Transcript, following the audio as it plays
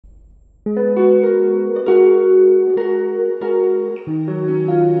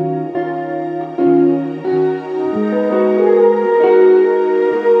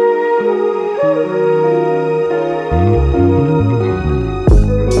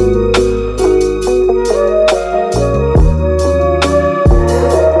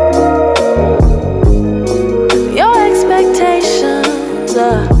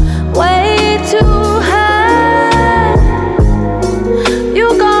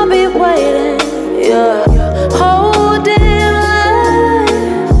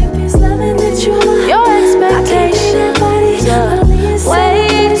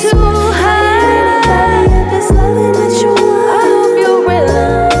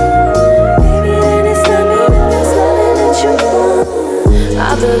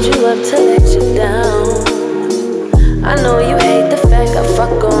up to let you down. I know you hate the fact I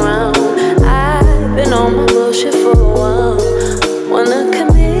fuck around. I've been on my bullshit for a while. Wanna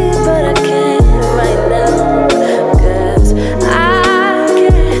commit, but I can't right now. 'Cause I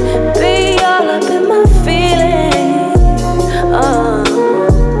can't be all up in my feelings.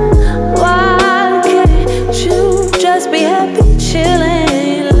 Why can't you just be happy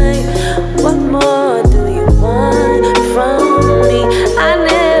chilling? Like, what more do you want from me? I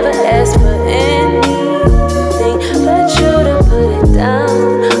never asked for anything but you to put it down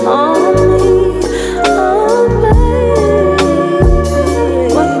on me. Oh baby,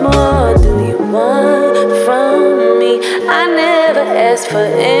 what more do you want from me? I never asked for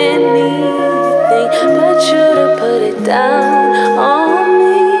anything but you to put it down on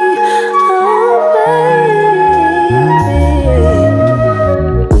me. Oh baby,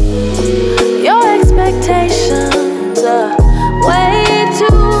 your expectations are way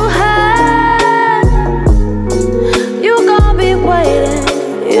too high. You gon' be waiting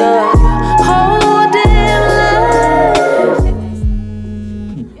your whole damn life.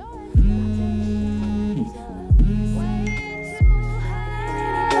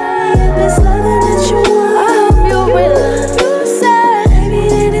 If it's loving that you want, I hope you realize. You said, baby,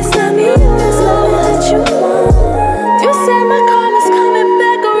 then it's not me. If it's loving that you want, you said my karma's coming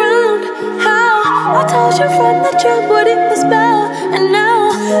back around. How? I told you from the jump what it was about, and now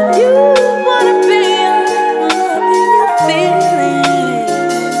you wanna be up in your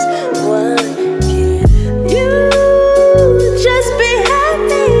feelings. Why can't you just be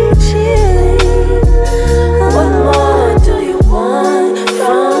happy chilling? What more do you want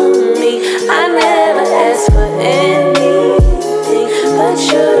from me? I never asked for anything but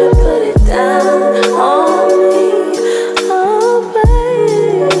you to put it down on me. Oh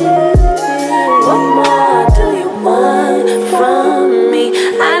baby, what more do you want from me?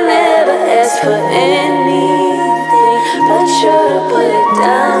 I never asked for anything but you to put it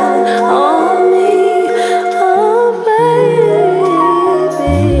down on me. Oh baby,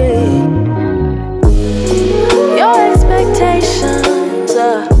 your expectations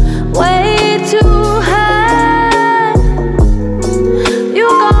are way too high. You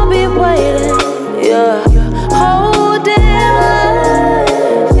gon' be waiting your whole damn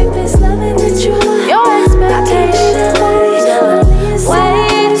life. If it's loving that you want, your expectations are way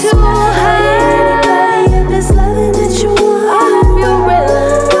too high. If it's loving that you want, I hope you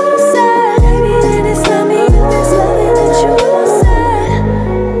realize. You said, baby, then it's not me. If it's loving that you want,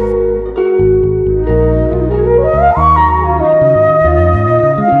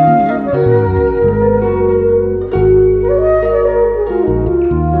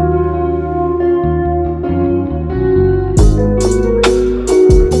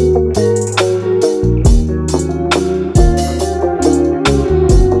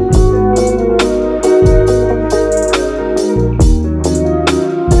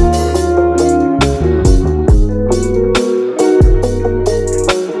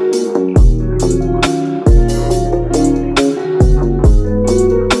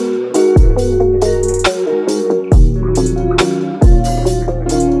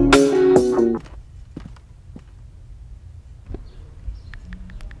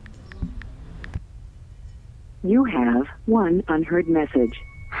 You have one unheard message.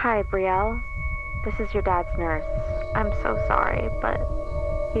 Hi, Brielle. This is your dad's nurse. I'm so sorry, but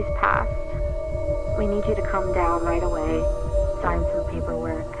he's passed. We need you to come down right away, sign some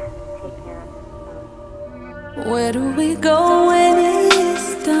paperwork, take care of him. where do we go when it's